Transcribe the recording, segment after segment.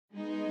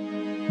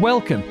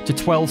Welcome to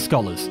 12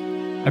 Scholars,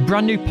 a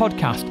brand new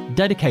podcast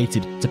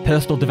dedicated to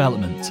personal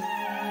development.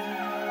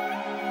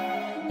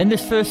 In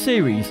this first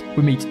series,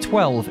 we meet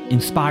 12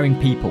 inspiring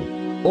people,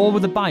 all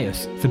with a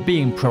bias for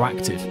being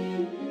proactive.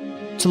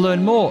 To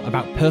learn more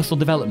about personal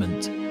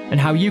development and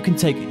how you can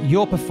take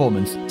your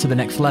performance to the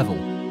next level,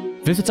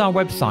 visit our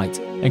website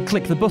and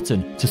click the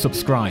button to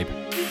subscribe.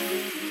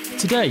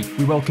 Today,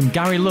 we welcome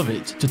Gary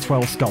Lovett to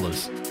 12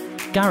 Scholars.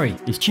 Gary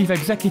is Chief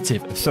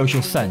Executive of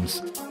Social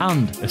Sense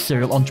and a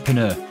serial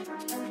entrepreneur.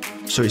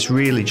 So it's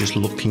really just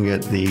looking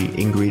at the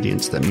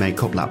ingredients that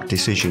make up that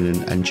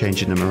decision and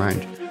changing them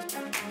around.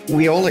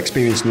 We all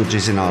experience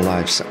nudges in our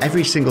lives.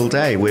 Every single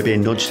day we're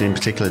being nudged in a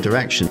particular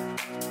direction.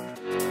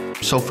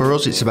 So for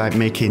us it's about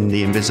making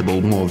the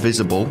invisible more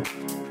visible.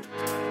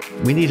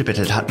 We need a bit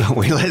of that, don't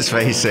we? Let's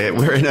face it.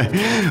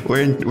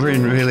 We're in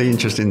really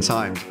interesting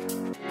times.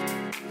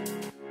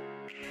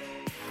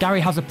 Gary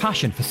has a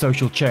passion for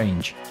social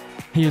change.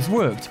 He has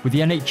worked with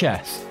the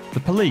NHS, the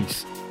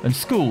police and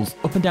schools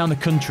up and down the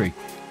country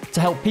to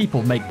help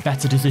people make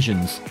better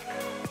decisions.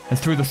 And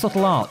through the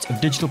subtle art of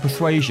digital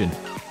persuasion,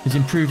 has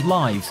improved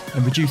lives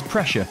and reduced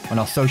pressure on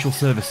our social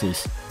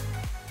services.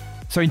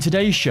 So in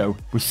today's show,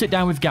 we sit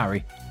down with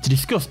Gary to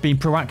discuss being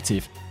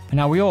proactive and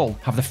how we all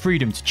have the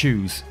freedom to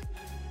choose.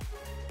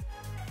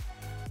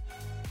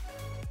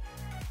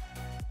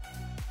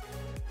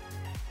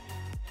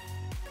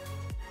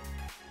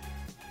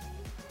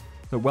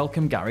 So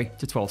welcome, Gary,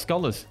 to 12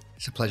 Scholars.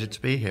 It's a pleasure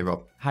to be here,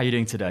 Rob. How are you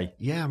doing today?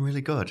 Yeah, I'm really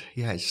good.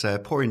 Yeah, it's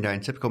pouring down.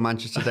 Typical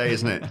Manchester day,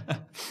 isn't it?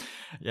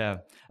 Yeah.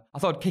 I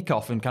thought I'd kick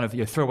off and kind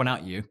of throw one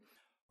at you.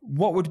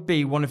 What would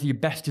be one of your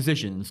best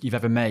decisions you've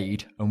ever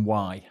made and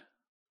why?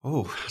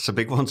 Oh, that's a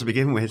big one to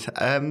begin with.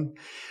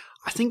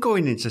 I think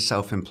going into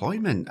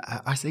self-employment,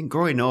 I think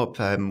growing up,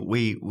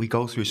 we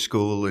go through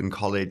school and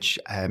college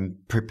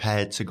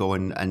prepared to go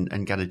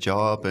and get a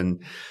job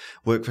and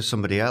work for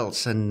somebody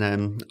else.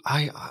 And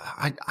I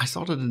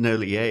thought at an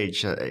early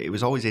age, it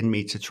was always in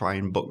me to try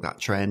and buck that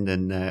trend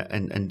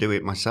and do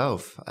it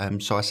myself.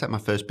 So I set my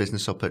first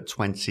business up at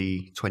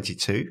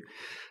 22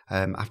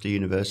 after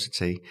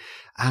university,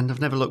 and I've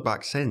never looked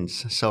back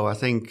since. So I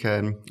think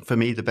for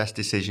me, the best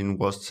decision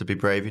was to be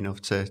brave enough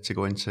to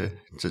go into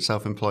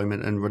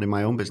self-employment and running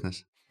my own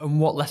business. And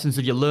what lessons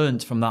have you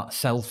learned from that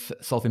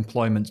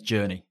self-employment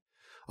journey?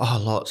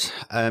 Oh, lots.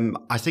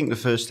 I think the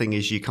first thing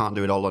is you can't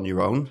do it all on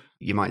your own.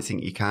 You might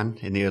think you can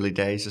in the early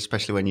days,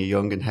 especially when you're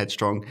young and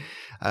headstrong,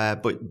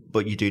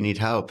 but you do need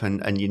help,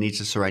 and you need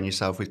to surround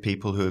yourself with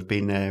people who have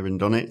been there and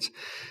done it.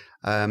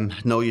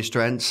 Know your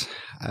strengths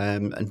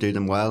and do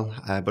them well,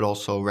 but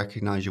also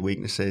recognize your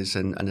weaknesses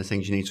and the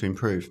things you need to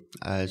improve.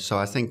 So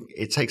I think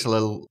it takes a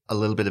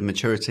little bit of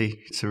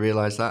maturity to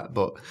realize that.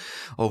 But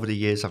over the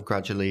years, I've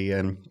gradually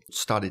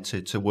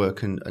started to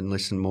work and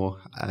listen more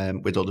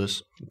with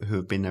others who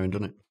have been there and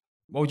done it.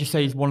 What would you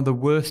say is one of the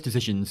worst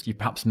decisions you've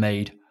perhaps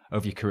made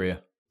over your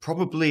career?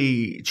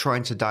 Probably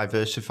trying to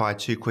diversify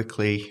too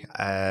quickly,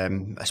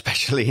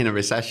 especially in a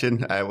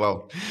recession.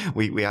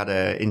 We had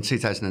in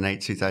 2008,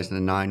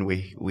 2009,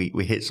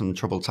 we hit some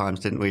troubled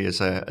times, didn't we,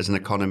 as an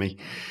economy?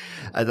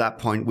 At that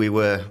point, we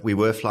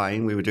were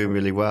flying, we were doing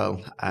really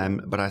well.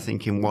 But I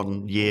think in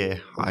 1 year,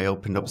 I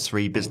opened up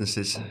 3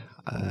 businesses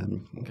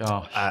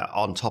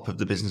on top of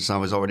the business I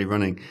was already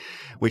running,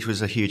 which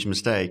was a huge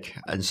mistake.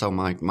 And so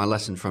my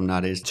lesson from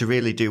that is to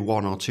really do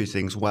 1 or 2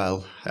 things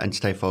well and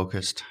stay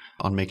focused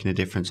on making a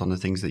difference on the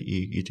things that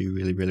you do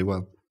really, really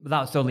well. But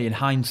that's only in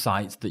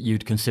hindsight that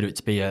you'd consider it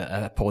to be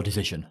a poor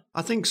decision.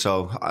 I think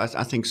so.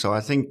 I think so.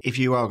 I think if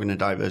you are going to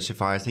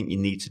diversify, I think you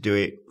need to do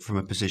it from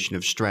a position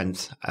of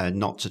strength,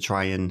 not to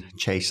try and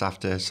chase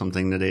after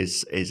something that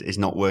is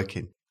not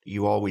working.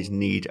 You always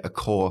need a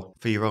core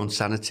for your own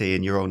sanity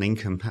and your own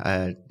income.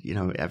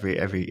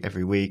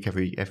 Every week,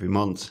 every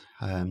month,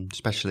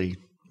 especially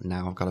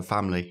now I've got a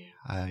family.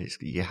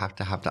 You have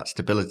to have that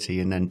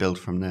stability and then build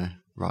from there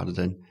rather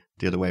than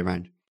the other way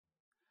around.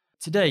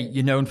 Today,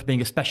 you're known for being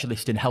a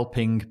specialist in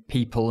helping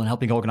people and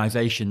helping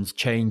organisations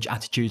change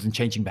attitudes and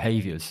changing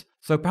behaviours.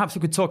 So perhaps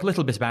we could talk a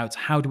little bit about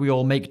how do we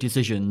all make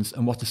decisions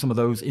and what are some of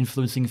those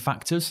influencing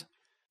factors?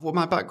 Well,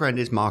 my background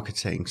is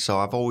marketing, so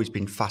I've always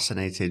been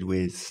fascinated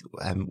with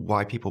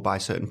why people buy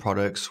certain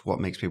products, what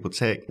makes people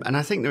tick. And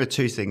I think there are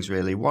 2 things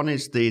really. One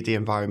is the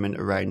environment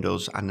around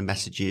us and the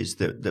messages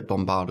that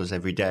bombard us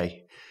every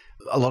day.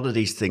 A lot of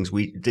these things,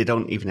 they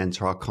don't even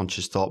enter our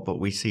conscious thought, but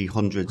we see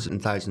hundreds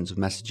and thousands of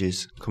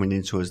messages coming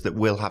into us that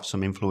will have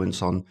some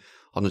influence on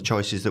the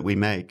choices that we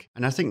make.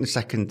 And I think the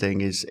second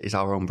thing is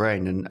our own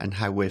brain and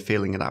how we're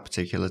feeling at that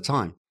particular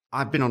time.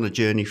 I've been on a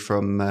journey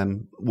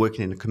from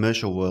working in a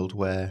commercial world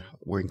where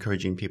we're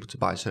encouraging people to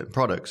buy certain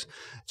products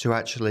to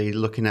actually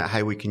looking at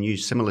how we can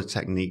use similar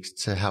techniques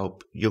to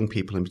help young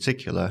people in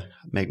particular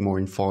make more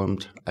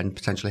informed and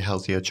potentially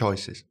healthier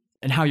choices.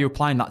 And how are you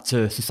applying that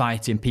to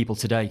society and people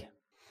today?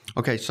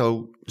 Okay,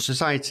 so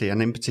society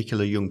and in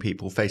particular young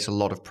people face a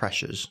lot of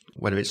pressures,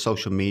 whether it's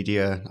social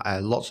media,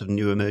 lots of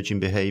new emerging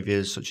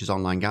behaviours such as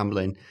online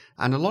gambling.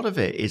 And a lot of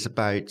it is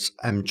about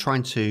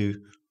trying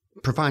to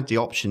provide the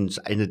options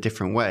in a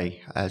different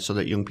way so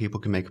that young people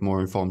can make a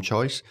more informed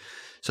choice.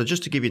 So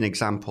just to give you an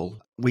example,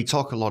 we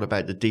talk a lot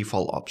about the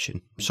default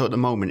option. So at the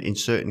moment in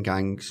certain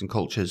gangs and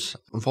cultures,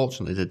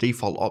 unfortunately, the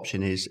default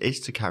option is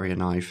to carry a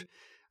knife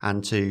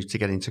and to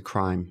get into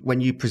crime.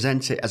 When you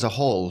present it as a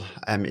whole,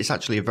 it's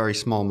actually a very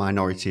small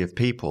minority of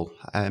people.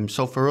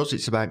 So for us,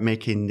 it's about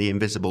making the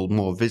invisible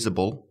more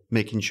visible,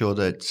 making sure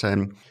that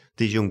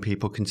these young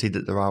people can see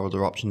that there are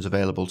other options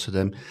available to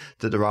them,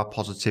 that there are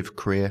positive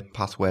career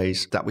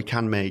pathways, that we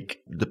can make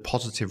the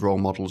positive role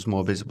models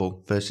more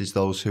visible versus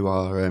those who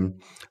are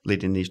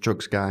leading these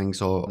drugs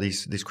gangs or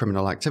these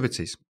criminal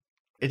activities.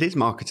 It is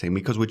marketing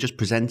because we're just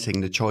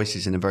presenting the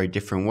choices in a very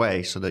different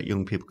way so that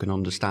young people can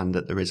understand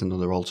that there is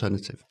another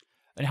alternative.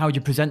 And how would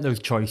you present those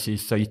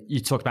choices? So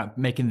you talk about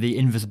making the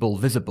invisible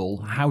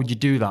visible. How would you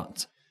do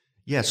that?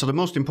 Yeah, so the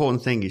most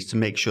important thing is to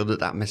make sure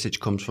that message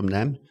comes from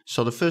them.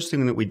 So the first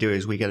thing that we do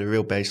is we get a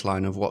real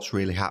baseline of what's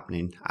really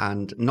happening,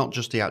 and not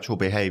just the actual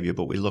behavior,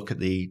 but we look at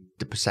the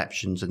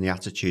perceptions and the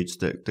attitudes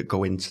that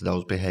go into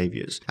those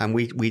behaviors. And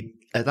we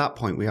at that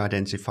point, we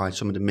identify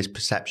some of the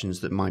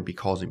misperceptions that might be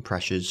causing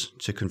pressures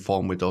to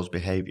conform with those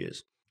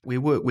behaviors. We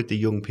work with the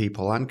young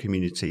people and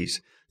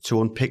communities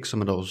to unpick some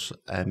of those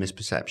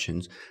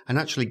misperceptions and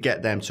actually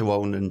get them to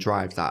own and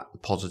drive that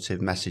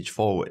positive message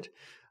forward.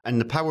 And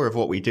the power of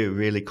what we do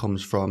really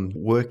comes from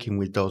working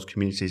with those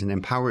communities and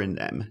empowering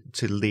them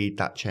to lead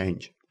that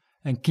change.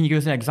 And can you give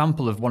us an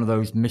example of one of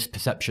those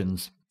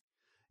misperceptions?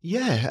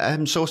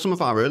 Yeah, so some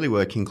of our early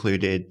work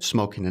included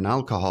smoking and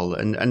alcohol.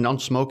 And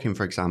non-smoking,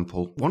 for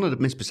example, one of the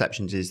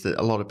misperceptions is that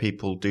a lot of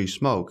people do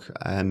smoke,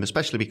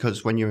 especially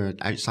because when you're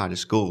outside of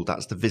school,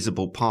 that's the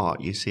visible part.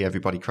 You see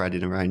everybody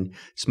crowding around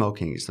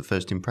smoking. It's the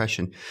first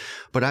impression.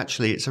 But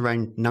actually, it's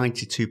around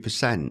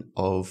 92%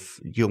 of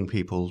young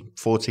people,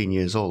 14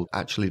 years old,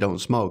 actually don't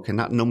smoke. And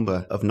that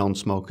number of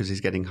non-smokers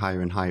is getting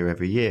higher and higher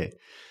every year.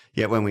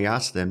 Yet when we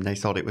asked them, they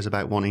thought it was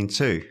about 1 in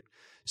 2.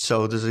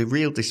 So there's a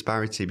real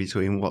disparity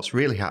between what's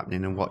really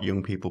happening and what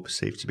young people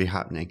perceive to be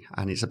happening.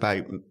 And it's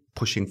about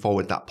pushing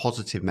forward that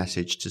positive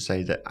message to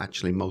say that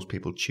actually most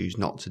people choose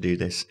not to do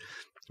this.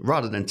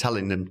 Rather than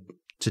telling them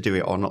to do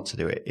it or not to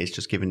do it, it's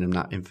just giving them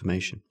that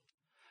information.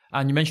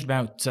 And you mentioned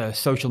about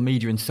social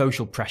media and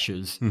social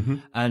pressures. Mm-hmm.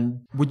 And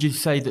would you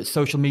say that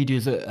social media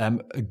is a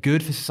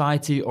good for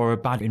society or a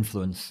bad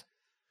influence?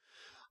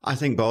 I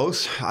think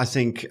both. I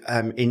think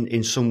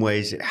in some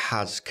ways it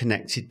has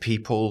connected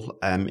people.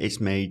 It's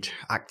made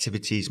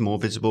activities more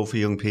visible for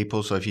young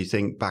people. So if you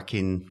think back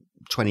in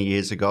 20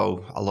 years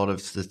ago, a lot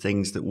of the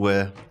things that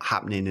were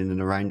happening in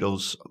and around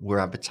us were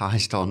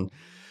advertised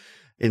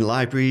in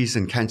libraries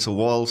and council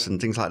walls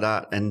and things like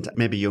that. And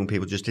maybe young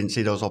people just didn't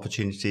see those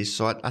opportunities.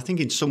 So I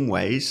think in some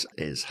ways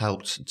it's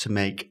helped to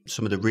make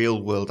some of the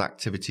real world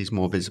activities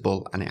more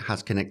visible, and it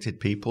has connected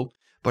people.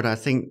 But I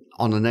think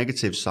on the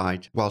negative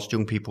side, whilst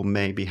young people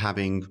may be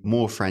having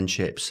more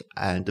friendships,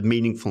 and the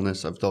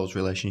meaningfulness of those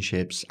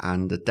relationships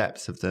and the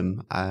depth of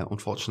them,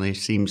 unfortunately,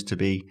 seems to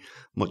be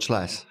much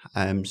less.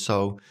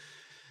 So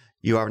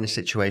you are in a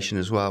situation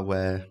as well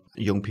where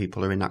young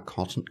people are in that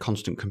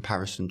constant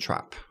comparison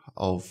trap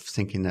of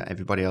thinking that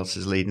everybody else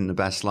is leading the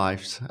best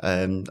lives,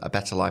 a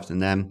better life than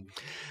them.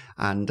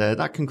 And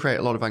that can create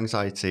a lot of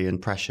anxiety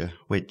and pressure,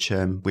 which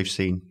we've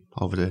seen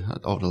over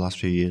the last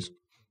few years.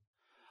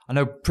 I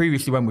know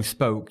previously when we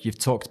spoke, you've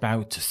talked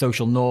about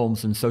social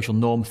norms and social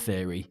norm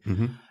theory.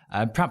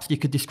 Mm-hmm. Perhaps you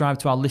could describe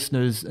to our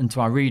listeners and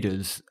to our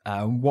readers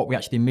what we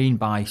actually mean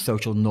by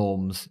social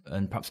norms,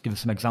 and perhaps give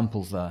us some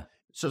examples there.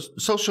 So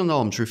social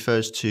norms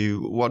refers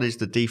to what is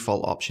the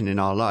default option in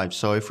our lives.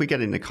 So if we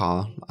get in the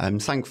car,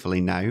 thankfully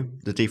now,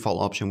 the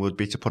default option would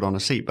be to put on a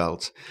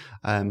seatbelt.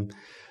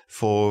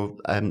 For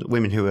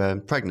women who are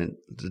pregnant,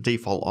 the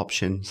default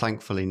option,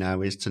 thankfully now,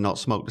 is to not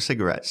smoke the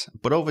cigarettes.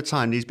 But over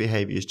time, these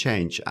behaviours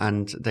change,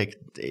 and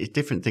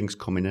different things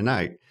come in and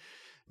out.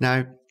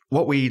 Now,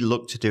 what we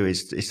look to do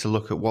is to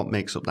look at what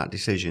makes up that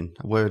decision.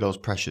 Where are those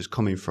pressures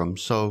coming from?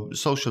 So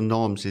social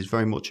norms is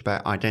very much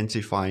about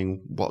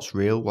identifying what's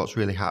real, what's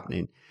really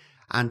happening,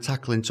 and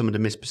tackling some of the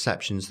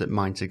misperceptions that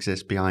might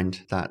exist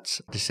behind that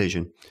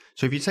decision.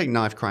 So if you take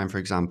knife crime, for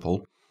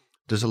example,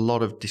 there's a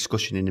lot of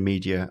discussion in the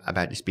media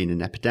about this being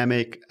an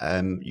epidemic.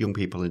 Young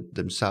people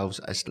themselves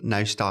are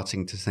now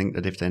starting to think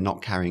that if they're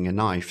not carrying a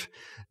knife,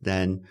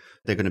 then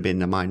they're going to be in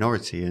the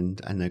minority and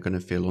they're going to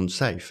feel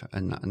unsafe.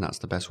 And that's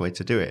the best way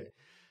to do it.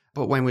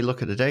 But when we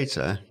look at the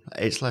data,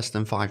 it's less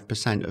than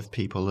 5% of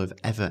people have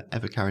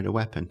ever carried a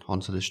weapon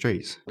onto the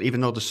streets.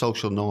 Even though the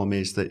social norm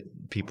is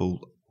that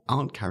people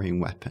aren't carrying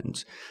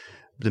weapons,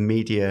 the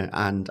media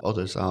and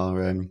others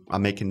are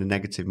making the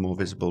negative more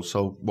visible.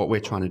 So what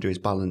we're trying to do is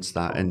balance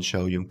that and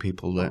show young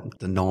people that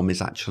the norm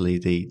is actually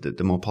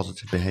the more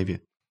positive behaviour.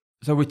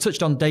 So we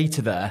touched on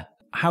data there.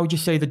 How would you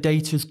say the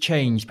data has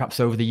changed perhaps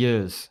over the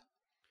years?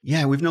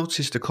 Yeah, we've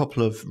noticed a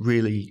couple of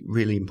really,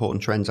 really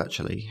important trends,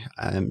 actually.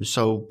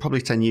 So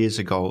probably 10 years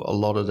ago, a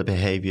lot of the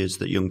behaviours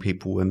that young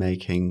people were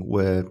making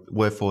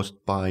were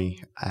forced by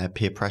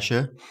peer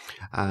pressure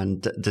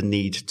and the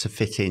need to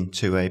fit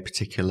into a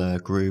particular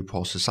group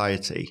or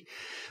society.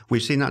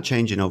 We've seen that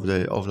changing over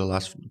the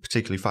last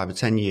particularly 5 or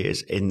 10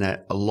 years, in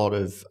that a lot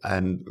of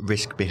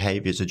risk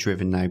behaviours are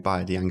driven now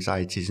by the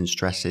anxieties and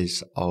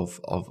stresses of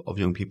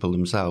young people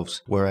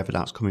themselves, wherever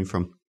that's coming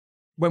from.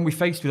 When we're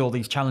faced with all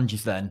these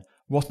challenges then,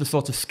 what are the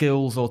sort of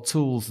skills or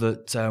tools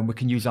that we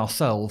can use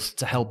ourselves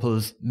to help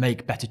us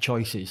make better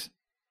choices?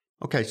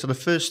 Okay, so the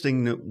first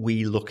thing that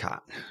we look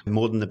at,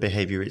 more than the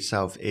behaviour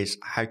itself, is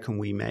how can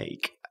we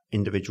make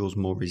individuals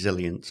more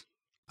resilient?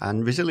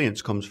 And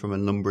resilience comes from a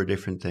number of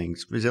different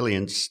things.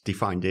 Resilience,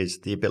 defined as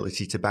the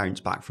ability to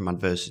bounce back from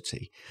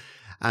adversity.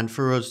 And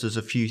for us, there's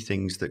a few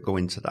things that go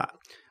into that.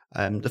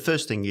 The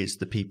first thing is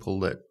the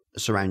people that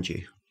surround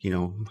you.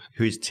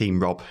 Who is Team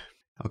Rob?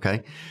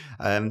 Okay.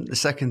 The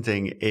second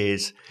thing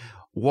is,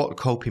 what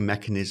coping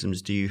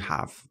mechanisms do you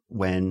have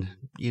when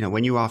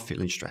you are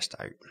feeling stressed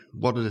out?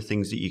 What are the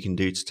things that you can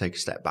do to take a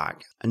step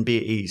back and be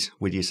at ease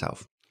with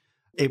yourself?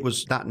 It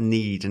was that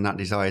need and that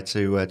desire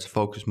to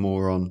focus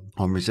more on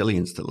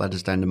resilience that led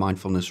us down the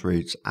mindfulness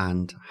route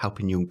and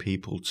helping young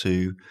people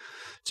to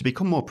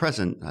become more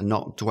present and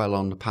not dwell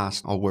on the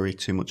past or worry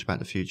too much about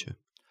the future.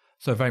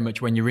 So very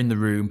much when you're in the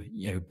room,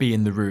 be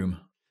in the room.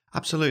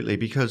 Absolutely,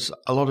 because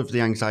a lot of the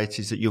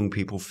anxieties that young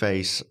people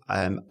face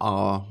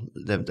are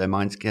their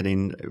minds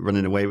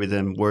running away with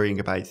them, worrying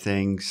about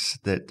things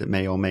that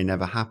may or may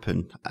never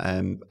happen.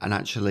 And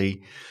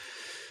actually,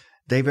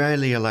 they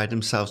rarely allow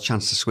themselves a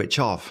chance to switch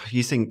off.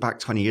 You think back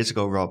 20 years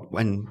ago, Rob,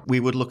 when we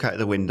would look out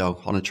the window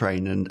on a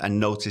train and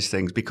notice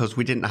things because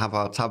we didn't have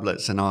our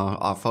tablets and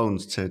our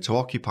phones to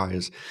occupy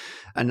us.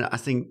 And I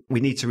think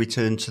we need to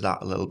return to that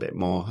a little bit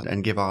more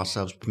and give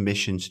ourselves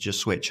permission to just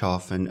switch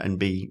off and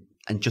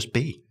just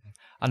be.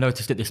 I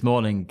noticed it this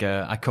morning.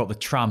 I caught the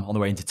tram on the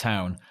way into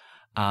town,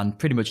 and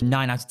pretty much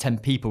 9 out of 10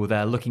 people were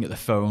there looking at their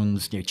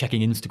phones,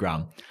 checking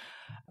Instagram.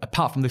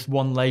 Apart from this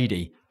one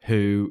lady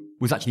who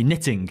was actually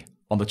knitting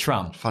on the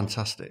tram.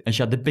 Fantastic. And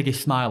she had the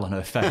biggest smile on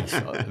her face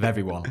of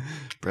everyone.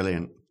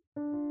 Brilliant.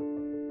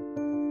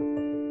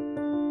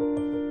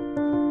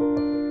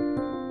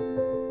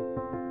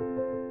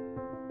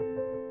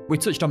 We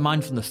touched on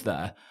mindfulness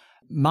there.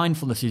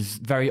 Mindfulness is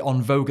very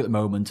en vogue at the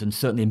moment, and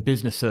certainly in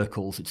business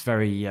circles, it's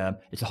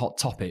a hot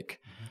topic.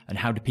 And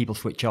how do people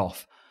switch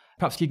off?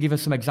 Perhaps you give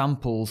us some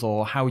examples,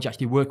 or how would you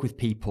actually work with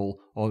people,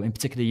 or in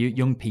particular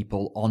young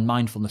people, on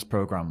mindfulness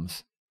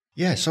programs?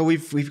 Yeah, so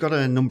we've got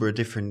a number of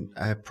different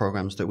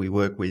programs that we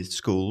work with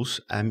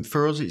schools.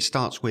 For us, it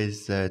starts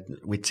with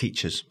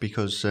teachers,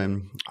 because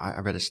I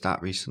read a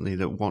stat recently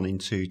that 1 in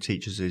 2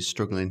 teachers is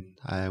struggling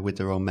with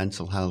their own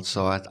mental health.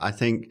 So I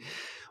think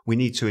we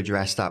need to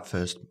address that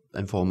first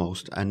and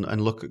foremost,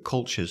 and look at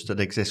cultures that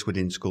exist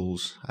within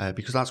schools,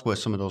 because that's where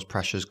some of those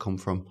pressures come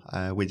from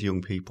with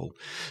young people.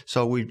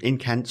 So in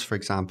Kent, for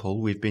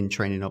example, we've been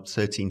training up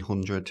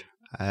 1,300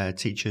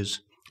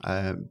 teachers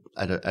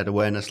at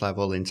awareness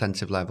level,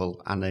 intensive level,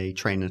 and a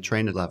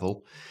trainer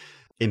level,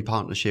 in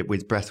partnership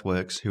with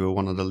Breathworks, who are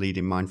one of the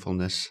leading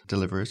mindfulness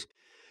deliverers.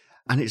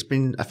 And it's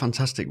been a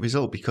fantastic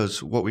result,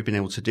 because what we've been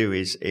able to do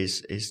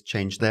is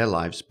change their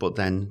lives, but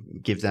then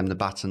give them the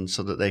baton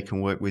so that they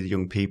can work with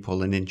young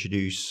people and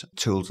introduce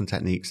tools and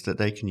techniques that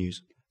they can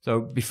use.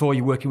 So before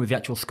you're working with the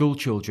actual school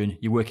children,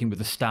 you're working with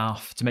the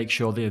staff to make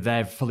sure that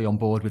they're fully on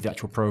board with the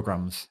actual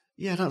programs.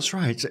 Yeah, that's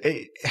right.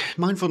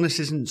 Mindfulness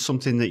isn't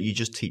something that you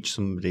just teach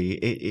somebody.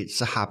 It's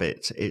a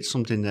habit. It's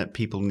something that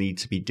people need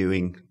to be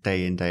doing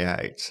day in, day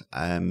out,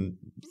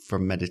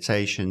 from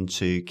meditation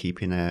to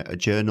keeping a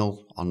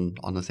journal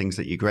on the things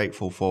that you're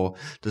grateful for.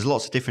 There's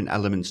lots of different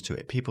elements to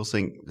it. People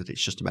think that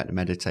it's just about the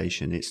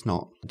meditation. It's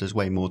not. There's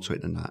way more to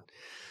it than that.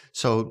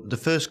 So the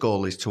first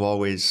goal is to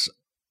always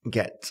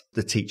get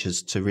the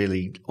teachers to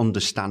really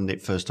understand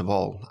it first of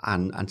all,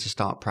 and to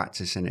start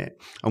practicing it.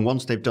 And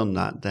once they've done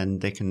that, then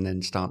they can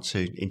then start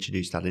to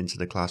introduce that into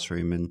the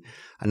classroom, and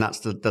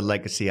that's the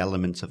legacy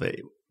element of it.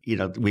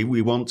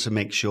 We want to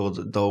make sure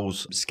that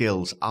those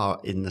skills are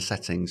in the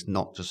settings,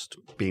 not just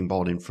being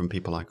brought in from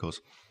people like us.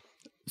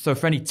 So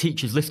for any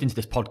teachers listening to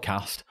this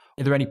podcast,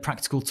 are there any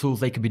practical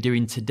tools they could be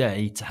doing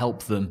today to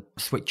help them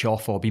switch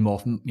off or be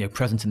more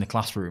present in the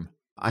classroom?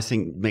 I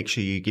think make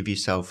sure you give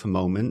yourself a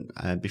moment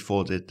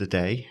before the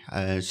day.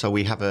 So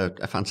we have a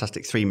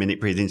fantastic 3-minute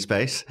breathing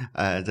space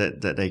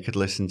that they could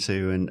listen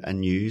to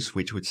and use,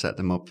 which would set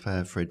them up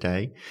for a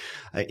day.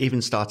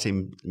 Even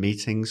starting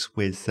meetings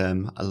with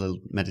a little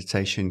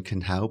meditation can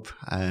help.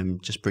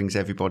 Just brings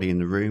everybody in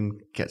the room,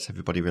 gets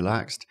everybody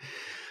relaxed.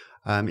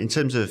 In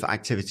terms of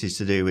activities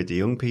to do with the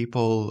young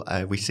people,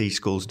 we see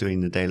schools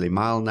doing the Daily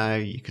Mile now.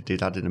 You could do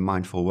that in a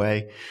mindful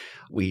way.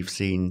 We've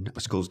seen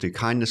schools do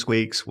kindness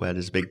weeks, where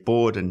there's a big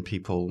board and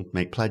people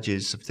make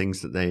pledges of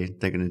things that they're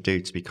going to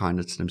do to be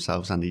kinder to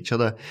themselves and each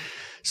other.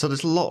 So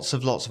there's lots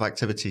of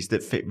activities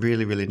that fit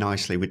really, really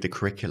nicely with the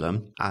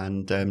curriculum.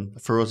 And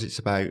for us, it's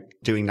about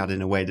doing that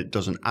in a way that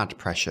doesn't add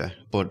pressure,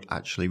 but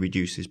actually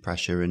reduces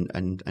pressure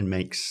and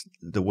makes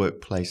the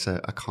workplace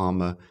a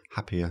calmer,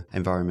 happier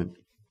environment.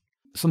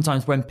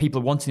 Sometimes when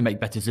people are wanting to make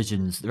better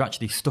decisions, they're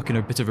actually stuck in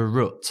a bit of a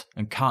rut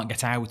and can't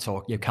get out,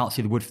 or can't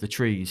see the wood for the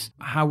trees.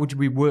 How would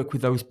we work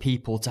with those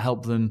people to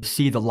help them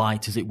see the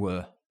light, as it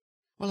were?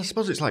 Well, I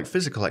suppose it's like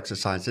physical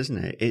exercise, isn't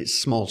it? It's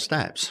small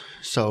steps.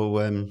 So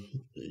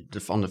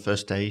on the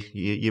first day,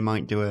 you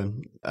might do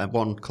a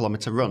 1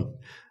 kilometre run,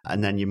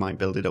 and then you might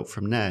build it up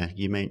from there.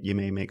 You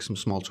may make some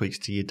small tweaks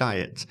to your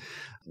diet.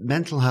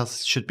 Mental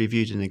health should be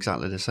viewed in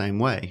exactly the same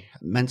way.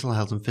 Mental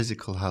health and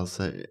physical health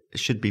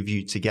should be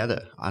viewed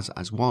together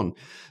as one.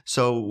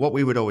 So what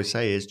we would always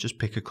say is just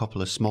pick a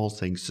couple of small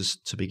things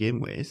to begin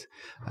with,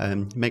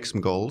 make some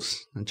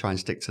goals and try and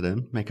stick to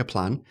them, make a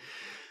plan.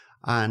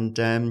 And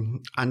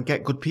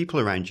get good people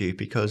around you,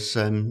 because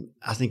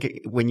I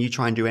think when you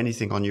try and do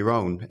anything on your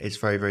own, it's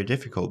very, very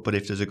difficult. But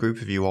if there's a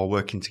group of you all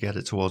working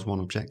together towards one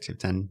objective,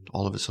 then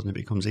all of a sudden it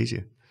becomes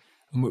easier.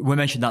 We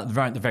mentioned that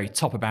right at the very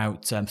top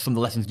about some of the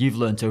lessons you've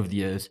learned over the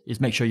years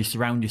is make sure you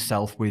surround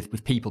yourself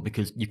with people,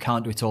 because you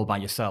can't do it all by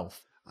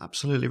yourself.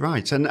 Absolutely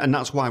right. And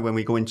that's why when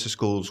we go into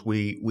schools,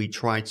 we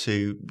try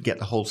to get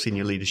the whole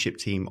senior leadership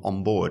team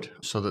on board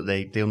so that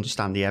they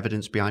understand the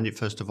evidence behind it,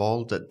 first of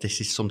all, that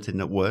this is something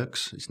that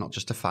works. It's not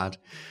just a fad.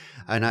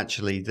 And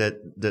actually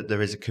that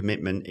there is a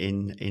commitment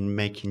in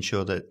making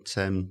sure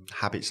that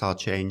habits are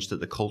changed, that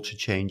the culture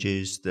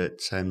changes,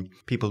 that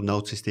people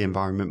notice the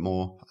environment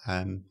more,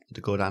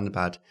 the good and the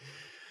bad.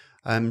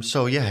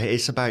 So yeah,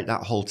 it's about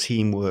that whole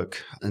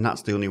teamwork, and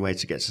that's the only way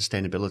to get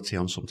sustainability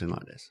on something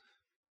like this.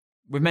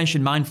 We've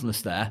mentioned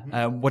mindfulness there.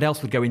 What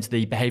else would go into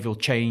the behavioural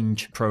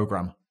change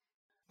programme?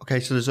 Okay,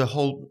 so there's a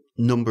whole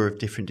number of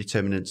different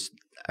determinants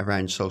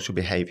around social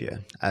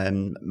behaviour.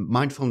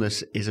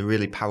 Mindfulness is a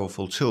really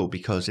powerful tool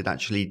because it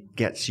actually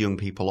gets young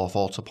people off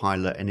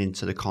autopilot and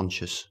into the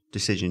conscious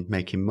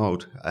decision-making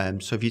mode.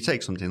 So if you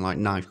take something like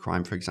knife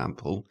crime, for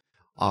example,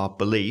 our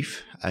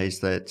belief is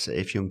that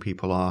if young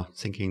people are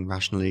thinking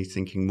rationally,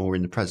 thinking more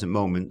in the present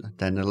moment,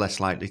 then they're less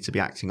likely to be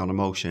acting on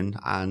emotion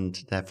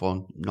and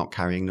therefore not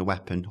carrying the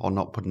weapon or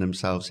not putting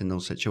themselves in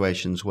those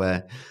situations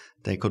where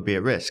they could be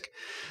at risk.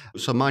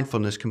 So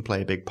mindfulness can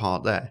play a big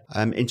part there.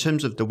 In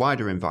terms of the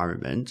wider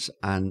environment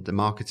and the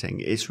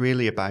marketing, it's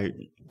really about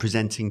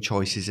presenting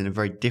choices in a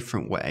very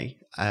different way,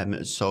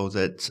 so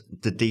that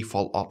the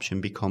default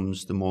option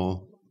becomes the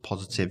more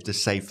positive, the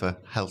safer,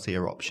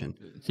 healthier option.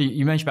 So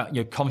you mentioned about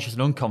your conscious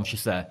and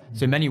unconscious there.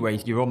 So in many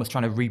ways, you're almost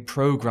trying to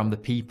reprogram the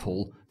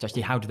people to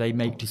actually how do they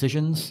make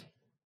decisions?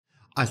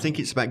 I think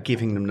it's about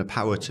giving them the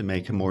power to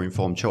make a more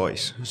informed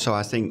choice. So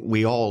I think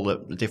we all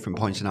at different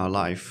points in our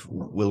life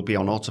will be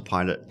on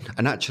autopilot.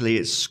 And actually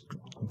it's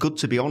good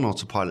to be on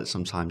autopilot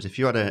sometimes. If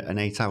you had an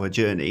 8-hour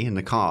journey in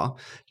the car,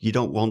 you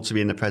don't want to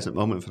be in the present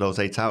moment for those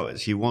 8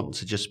 hours. You want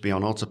to just be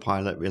on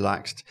autopilot,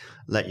 relaxed,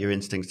 let your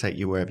instincts take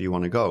you wherever you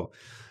want to go.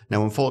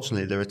 Now,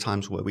 unfortunately, there are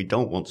times where we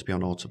don't want to be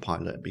on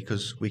autopilot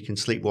because we can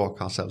sleepwalk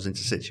ourselves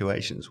into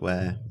situations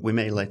where we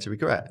may later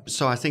regret.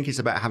 So I think it's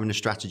about having a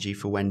strategy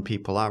for when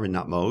people are in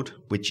that mode,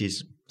 which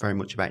is very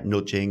much about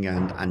nudging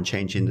and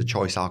changing the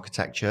choice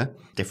architecture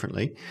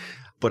differently.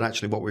 But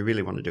actually what we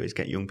really want to do is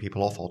get young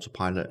people off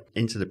autopilot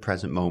into the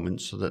present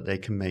moment so that they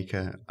can make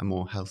a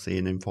more healthy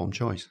and informed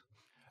choice.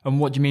 And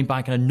what do you mean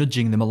by kind of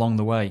nudging them along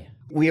the way?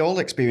 We all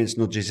experience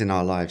nudges in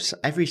our lives.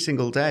 Every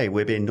single day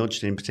we're being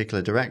nudged in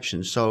particular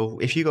directions. So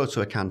if you go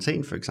to a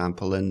canteen, for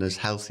example, and there's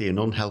healthy and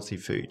unhealthy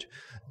food,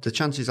 the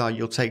chances are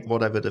you'll take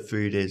whatever the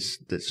food is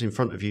that's in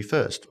front of you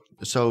first.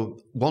 So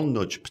one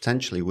nudge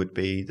potentially would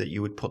be that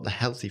you would put the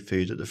healthy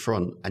food at the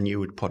front and you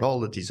would put all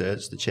the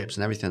desserts, the chips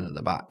and everything at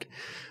the back.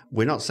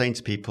 We're not saying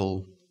to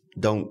people,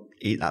 don't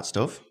eat that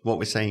stuff. What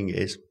we're saying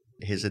is,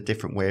 here's a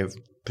different way of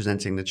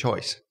presenting the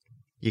choice.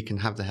 You can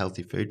have the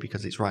healthy food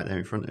because it's right there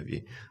in front of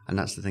you. And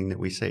that's the thing that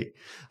we see.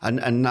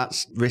 And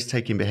that's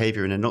risk-taking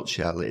behavior in a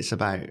nutshell. It's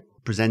about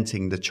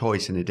presenting the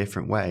choice in a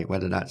different way,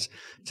 whether that's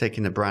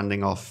taking the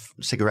branding off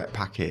cigarette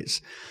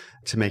packets,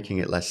 to making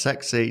it less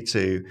sexy,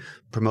 to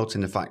promoting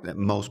the fact that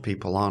most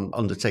people aren't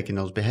undertaking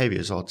those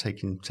behaviors or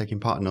taking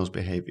part in those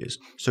behaviors.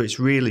 So it's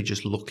really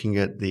just looking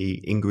at the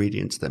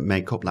ingredients that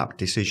make up that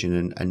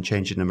decision and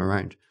changing them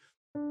around.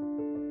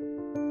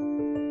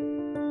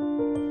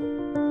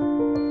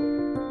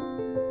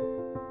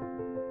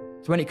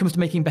 So when it comes to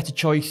making better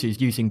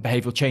choices using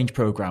behavioural change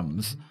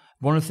programs,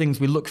 one of the things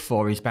we look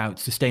for is about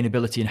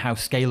sustainability and how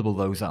scalable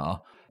those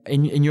are.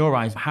 In your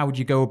eyes, how would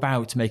you go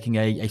about making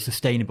a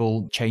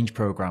sustainable change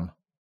program?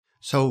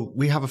 So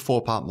we have a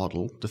 4-part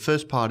model. The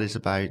first part is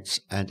about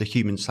the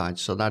human side.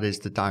 So that is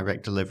the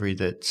direct delivery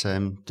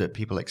that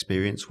people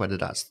experience, whether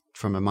that's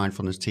from a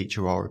mindfulness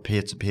teacher or a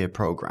peer-to-peer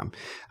program.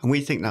 And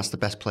we think that's the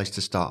best place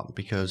to start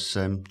because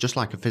just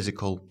like a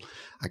physical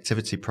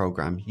activity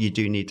program, you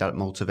do need that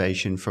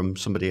motivation from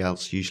somebody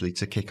else usually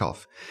to kick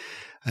off.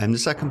 And the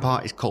second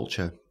part is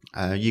culture.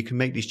 You can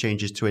make these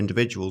changes to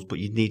individuals, but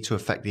you need to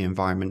affect the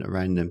environment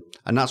around them.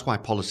 And that's why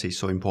policy is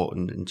so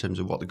important in terms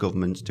of what the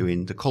government's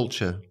doing. The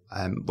culture,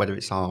 whether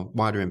it's our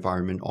wider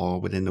environment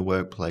or within the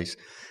workplace,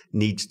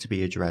 needs to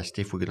be addressed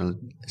if we're going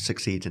to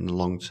succeed in the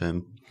long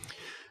term.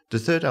 The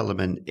third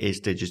element is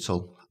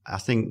digital. I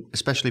think,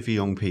 especially for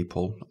young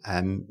people,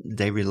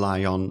 they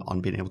rely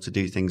on being able to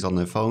do things on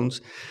their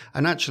phones.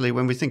 And actually,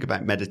 when we think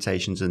about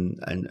meditations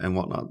and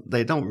whatnot,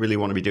 they don't really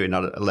want to be doing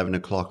that at 11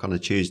 o'clock on a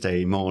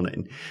Tuesday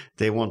morning.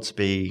 They want to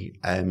be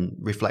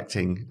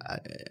reflecting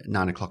at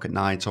 9 o'clock at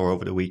night or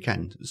over the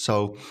weekend.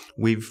 So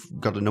we've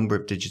got a number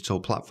of digital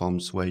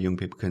platforms where young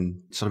people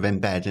can sort of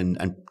embed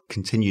and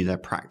continue their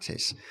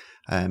practice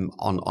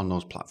on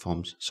those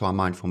platforms. So our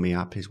Mindful Me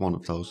app is one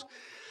of those.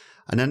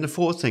 And then the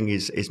fourth thing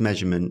is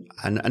measurement.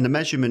 And the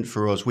measurement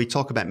for us, we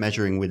talk about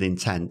measuring with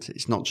intent.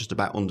 It's not just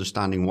about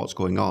understanding what's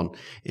going on.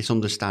 It's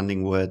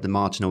understanding where the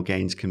marginal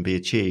gains can be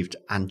achieved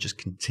and just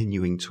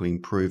continuing to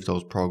improve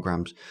those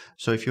programs.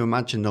 So if you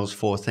imagine those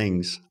four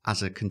things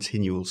as a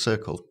continual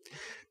circle,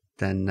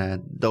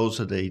 then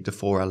those are the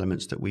four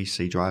elements that we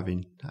see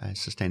driving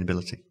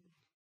sustainability.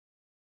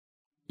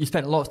 You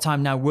spent a lot of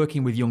time now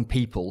working with young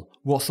people.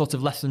 What sort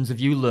of lessons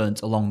have you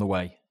learnt along the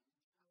way?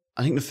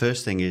 I think the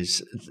first thing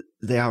is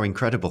they are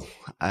incredible.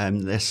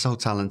 They're so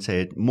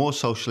talented, more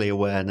socially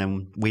aware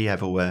than we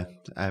ever were,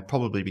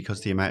 probably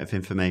because the amount of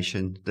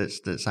information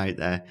that's out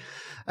there,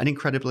 and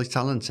incredibly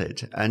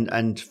talented.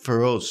 And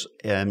for us,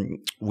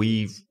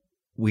 we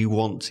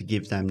want to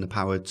give them the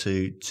power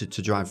to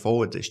drive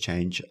forward this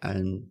change,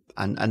 and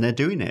they're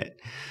doing it.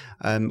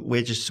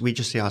 We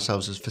just see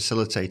ourselves as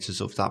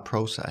facilitators of that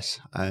process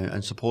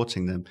and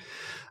supporting them.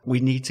 We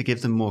need to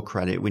give them more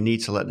credit. We need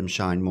to let them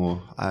shine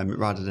more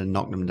rather than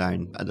knock them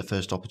down at the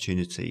first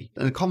opportunity.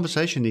 And the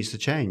conversation needs to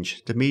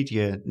change. The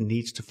media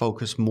needs to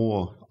focus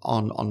more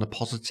on the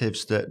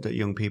positives that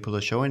young people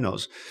are showing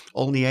us.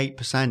 Only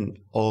 8%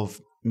 of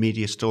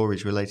media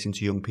stories relating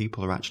to young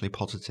people are actually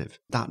positive.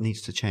 That needs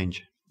to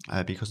change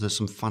because there's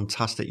some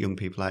fantastic young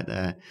people out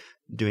there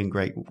doing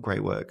great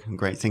work and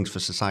great things for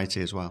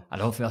society as well. I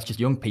don't think that's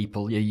just young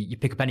people. You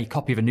pick up any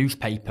copy of a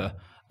newspaper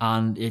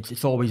and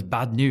it's always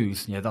bad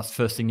news. That's the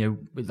first thing,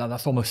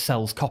 that's almost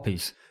sells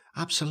copies.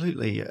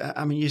 Absolutely.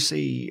 I mean, you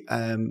see,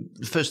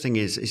 the first thing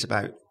is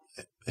about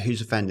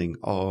who's offending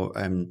or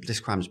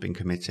this crime's been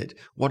committed.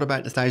 What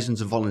about the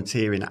thousands of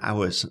volunteering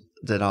hours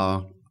that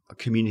our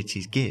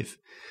communities give?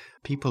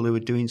 People who are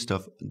doing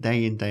stuff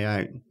day in, day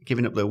out,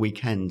 giving up their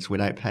weekends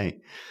without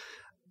pay.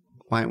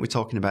 Why aren't we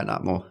talking about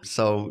that more?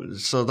 So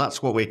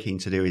that's what we're keen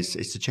to do is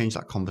to change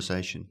that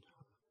conversation.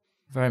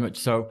 Very much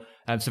so.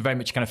 So very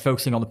much kind of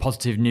focusing on the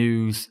positive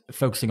news,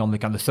 focusing on the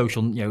kind of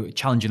social,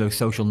 challenging those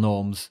social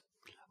norms.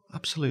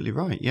 Absolutely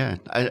right. Yeah,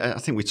 I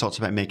think we talked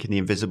about making the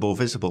invisible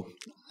visible,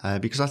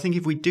 because I think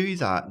if we do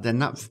that, then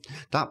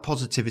that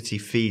positivity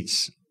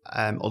feeds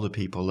other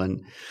people,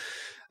 and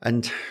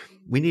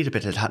we need a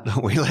bit of that,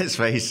 don't we? Let's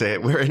face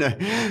it. We're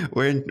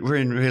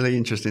in really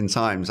interesting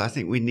times. I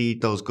think we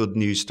need those good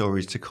news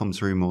stories to come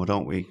through more,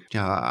 don't we?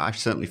 Yeah, I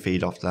certainly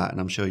feed off that,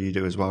 and I'm sure you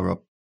do as well, Rob.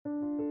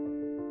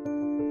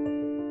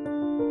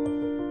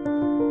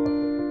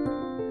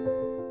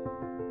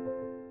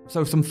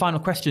 So some final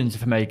questions,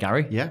 if I may,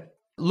 Gary. Yeah.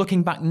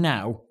 Looking back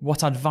now,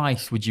 what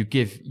advice would you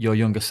give your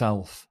younger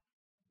self?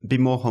 Be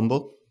more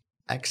humble.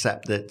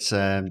 Accept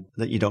that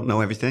you don't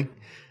know everything,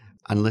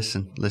 and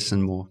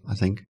listen more, I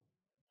think.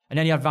 And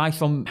any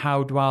advice on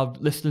how do our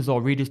listeners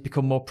or readers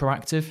become more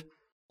proactive?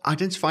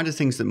 Identify the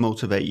things that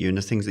motivate you and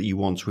the things that you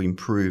want to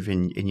improve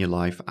in your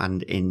life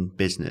and in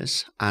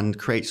business, and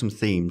create some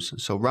themes.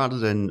 So rather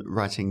than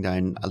writing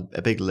down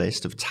a big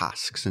list of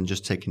tasks and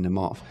just taking them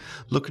off,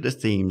 look at the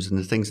themes and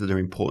the things that are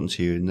important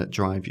to you and that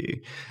drive you,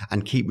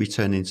 and keep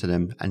returning to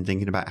them and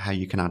thinking about how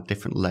you can add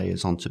different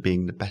layers onto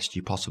being the best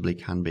you possibly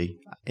can be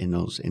in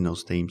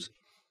those themes.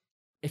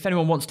 If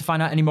anyone wants to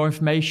find out any more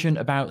information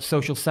about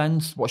Social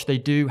Sense, what should they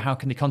do? How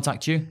can they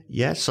contact you?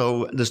 Yeah,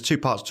 so there's two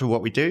parts to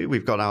what we do.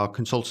 We've got our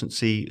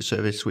consultancy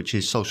service, which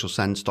is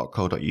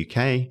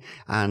socialsense.co.uk,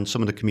 and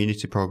some of the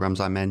community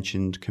programs I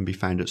mentioned can be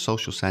found at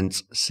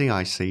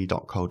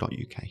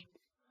socialsense.cic.co.uk.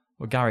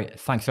 Well, Gary,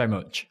 thanks very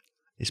much.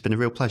 It's been a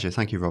real pleasure.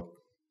 Thank you, Rob.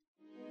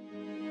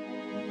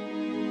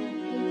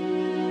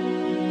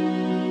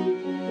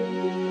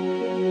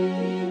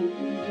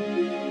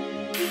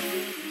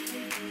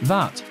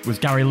 That was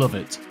Gary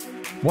Lovett,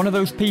 one of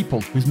those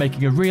people who's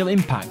making a real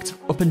impact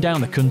up and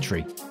down the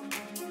country.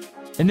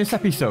 In this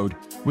episode,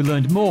 we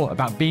learned more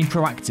about being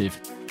proactive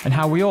and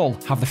how we all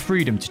have the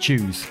freedom to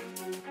choose.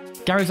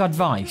 Gary's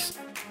advice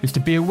is to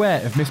be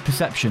aware of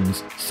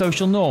misperceptions,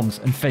 social norms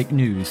and fake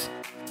news.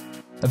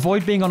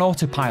 Avoid being on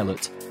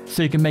autopilot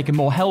so you can make a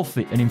more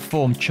healthy and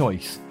informed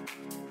choice.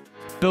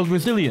 Build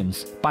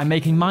resilience by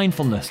making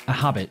mindfulness a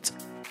habit.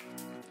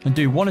 And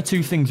do one or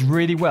two things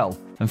really well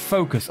and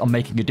focus on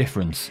making a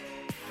difference.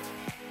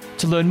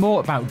 To learn more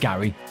about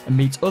Gary and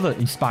meet other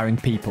inspiring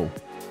people,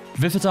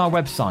 visit our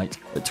website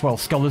at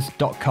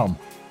 12scholars.com.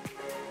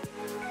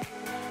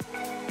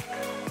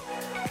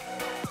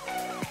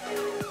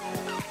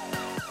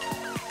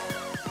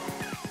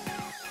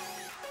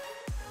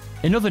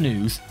 In other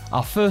news,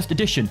 our first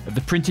edition of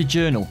the printed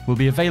journal will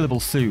be available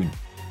soon.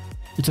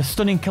 It's a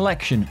stunning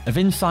collection of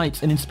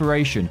insights and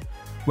inspiration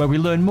where we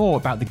learn more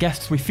about the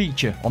guests we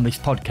feature on this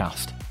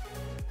podcast.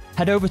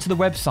 Head over to the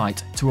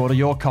website to order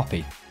your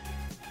copy.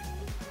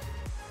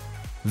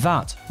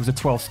 That was a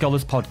 12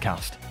 Scholars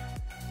podcast.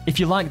 If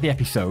you liked the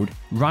episode,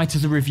 write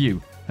us a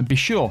review and be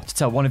sure to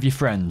tell one of your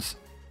friends.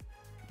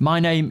 My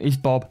name is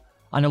Bob,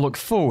 and I look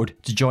forward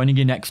to joining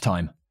you next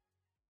time.